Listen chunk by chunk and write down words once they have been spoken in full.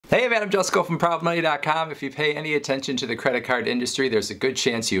Hey man, I'm Jusko from ProudMoney.com. If you pay any attention to the credit card industry, there's a good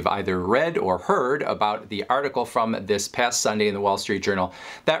chance you've either read or heard about the article from this past Sunday in the Wall Street Journal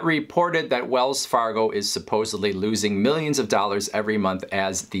that reported that Wells Fargo is supposedly losing millions of dollars every month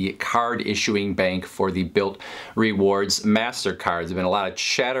as the card issuing bank for the Bilt Rewards MasterCard. There's been a lot of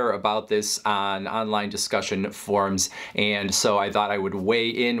chatter about this on online discussion forums, and so I thought I would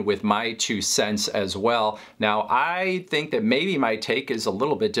weigh in with my 2 cents as well. Now, I think that maybe my take is a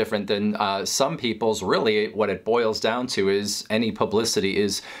little bit different than some people's. Really, what it boils down to is any publicity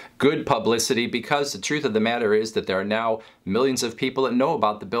is good publicity, because the truth of the matter is that there are now millions of people that know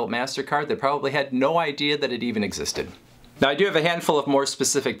about the Bilt MasterCard that probably had no idea that it even existed. Now, I do have a handful of more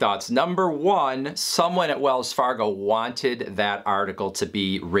specific thoughts. Number one, someone at Wells Fargo wanted that article to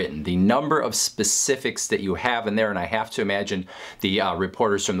be written. The number of specifics that you have in there, and I have to imagine the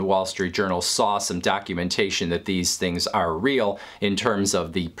reporters from the Wall Street Journal saw some documentation that these things are real in terms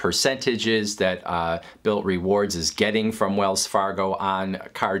of the percentages that Bilt Rewards is getting from Wells Fargo on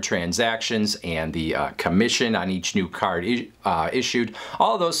card transactions and the commission on each new card issued.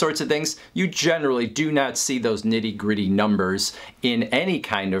 All those sorts of things. You generally do not see those nitty-gritty numbers in any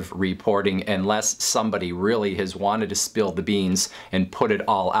kind of reporting unless somebody really has wanted to spill the beans and put it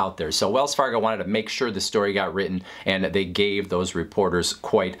all out there. So Wells Fargo wanted to make sure the story got written, and they gave those reporters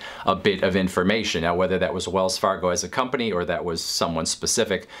quite a bit of information. Now, whether that was Wells Fargo as a company or that was someone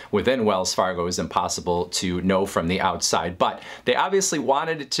specific within Wells Fargo is impossible to know from the outside, but they obviously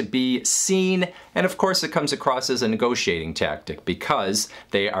wanted it to be seen, and of course it comes across as a negotiating tactic, because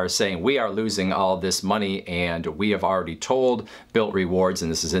they are saying we are losing all this money, and we have already told Bilt Rewards,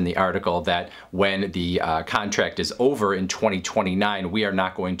 and this is in the article, that when the contract is over in 2029, we are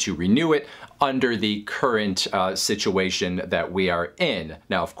not going to renew it under the current situation that we are in.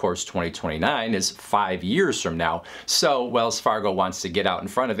 Now, of course, 2029 is 5 years from now, so Wells Fargo wants to get out in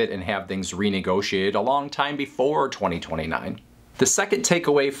front of it and have things renegotiated a long time before 2029. The second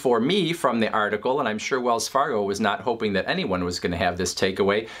takeaway for me from the article, and I'm sure Wells Fargo was not hoping that anyone was going to have this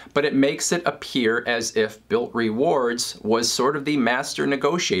takeaway, but it makes it appear as if Bilt Rewards was sort of the master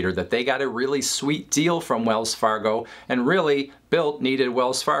negotiator, that they got a really sweet deal from Wells Fargo, and really Bilt needed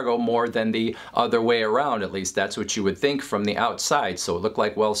Wells Fargo more than the other way around. At least that's what you would think from the outside. So it looked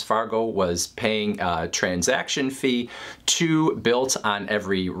like Wells Fargo was paying a transaction fee to Bilt on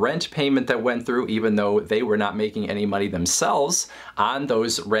every rent payment that went through, even though they were not making any money themselves on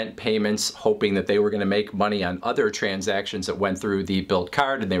those rent payments, hoping that they were going to make money on other transactions that went through the Bilt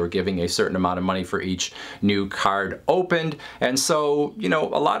card, and they were giving a certain amount of money for each new card opened. And so, you know,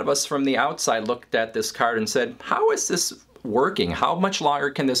 a lot of us from the outside looked at this card and said, how is this working? How much longer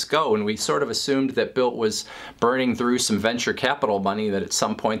can this go? And we sort of assumed that Bilt was burning through some venture capital money, that at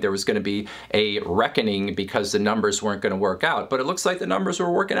some point there was going to be a reckoning because the numbers weren't going to work out. But it looks like the numbers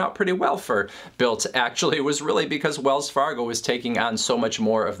were working out pretty well for Bilt. Actually, it was really because Wells Fargo was taking on so much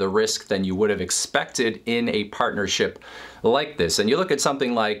more of the risk than you would have expected in a partnership like this. And you look at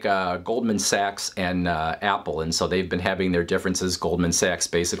something like Goldman Sachs and Apple, and so they've been having their differences. Goldman Sachs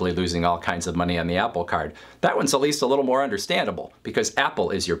basically losing all kinds of money on the Apple card. That one's at least a little more understandable because Apple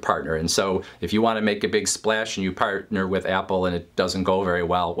is your partner, and so if you want to make a big splash and you partner with Apple and it doesn't go very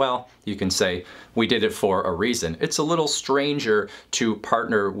well, well, you can say we did it for a reason. It's a little stranger to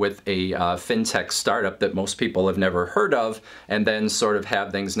partner with a fintech startup that most people have never heard of and then sort of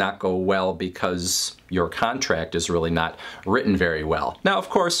have things not go well because your contract is really not written very well. Now, of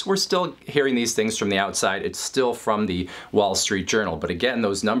course, we're still hearing these things from the outside. It's still from the Wall Street Journal. But again,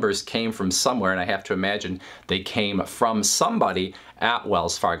 those numbers came from somewhere, and I have to imagine they came from somebody at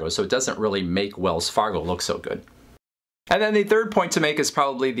Wells Fargo. So it doesn't really make Wells Fargo look so good. And then the third point to make is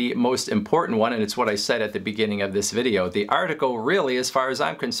probably the most important one, and it's what I said at the beginning of this video. The article really, as far as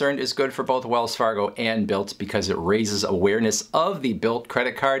I'm concerned, is good for both Wells Fargo and Bilt because it raises awareness of the Bilt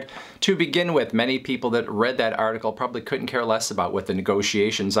credit card. To begin with, many people that read that article probably couldn't care less about what the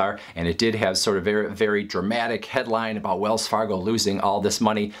negotiations are, and it did have sort of very dramatic headline about Wells Fargo losing all this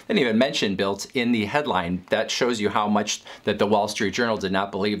money. They didn't even mention Bilt in the headline. That shows you how much that the Wall Street Journal did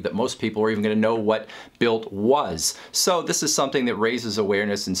not believe that most people were even going to know what Bilt was. So this is something that raises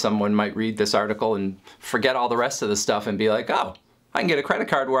awareness, and someone might read this article and forget all the rest of the stuff and be like, oh, I can get a credit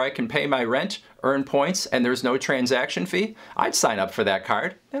card where I can pay my rent, earn points, and there's no transaction fee. I'd sign up for that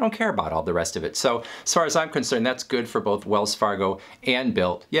card. They don't care about all the rest of it. So as far as I'm concerned, that's good for both Wells Fargo and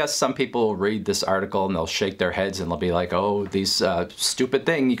Bilt. Yes, some people will read this article and they'll shake their heads and they'll be like, oh, these stupid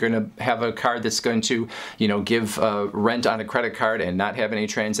thing, you're going to have a card that's going to, you know, give rent on a credit card and not have any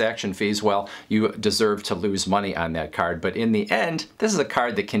transaction fees. Well, you deserve to lose money on that card. But in the end, this is a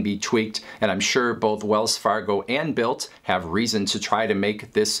card that can be tweaked, and I'm sure both Wells Fargo and Bilt have reason to try to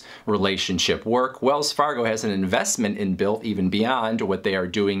make this relationship work. Wells Fargo has an investment in Bilt even beyond what they are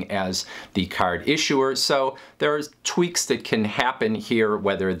doing as the card issuer. So there are tweaks that can happen here,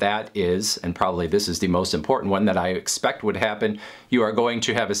 whether that is, and probably this is the most important one that I expect would happen, you are going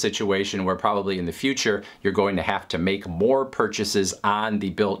to have a situation where probably in the future you're going to have to make more purchases on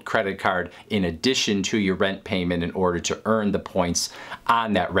the Bilt credit card in addition to your rent payment in order to earn the points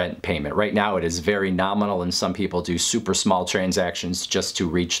on that rent payment. Right now it is very nominal, and some people do super small transactions just to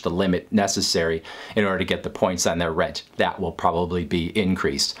reach the limit necessary in order to get the points on their rent. That will probably be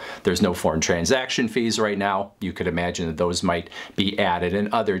increased. There's no foreign transaction fees right now. You could imagine that those might be added,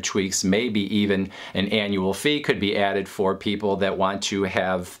 and other tweaks, maybe even an annual fee could be added for people that want to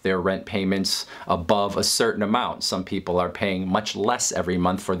have their rent payments above a certain amount. Some people are paying much less every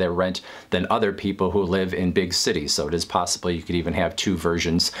month for their rent than other people who live in big cities. So it is possible you could even have two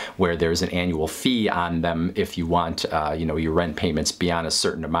versions where there's an annual fee on them if you want your rent payments beyond a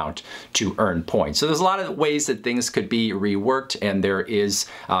certain amount to earn points. So there's a lot of ways that things could be reworked, and there is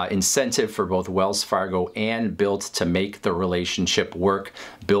incentive for both Wells Fargo and Bilt to make the relationship work.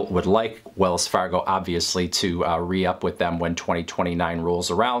 Bilt would like Wells Fargo obviously to re-up with them when 2029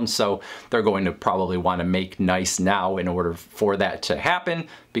 rolls around, so they're going to probably want to make nice now in order for that to happen,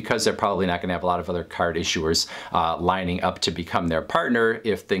 because they're probably not going to have a lot of other card issuers lining up to become their partner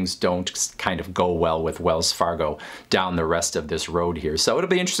if things don't kind of go well with Wells Fargo down the rest of this road here. So it'll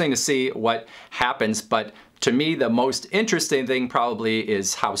be interesting to see what happens, but to me, the most interesting thing probably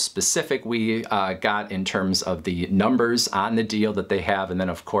is how specific we got in terms of the numbers on the deal that they have, and then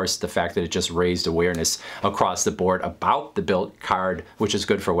of course the fact that it just raised awareness across the board about the Bilt card, which is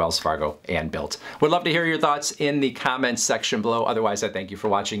good for Wells Fargo and Bilt. Would love to hear your thoughts in the comments section below. Otherwise, I thank you for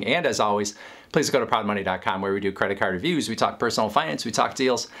watching, and as always, please go to proudmoney.com where we do credit card reviews, we talk personal finance, we talk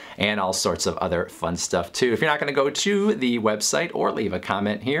deals, and all sorts of other fun stuff too. If you're not going to go to the website or leave a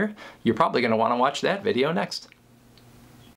comment here, you're probably going to want to watch that video next.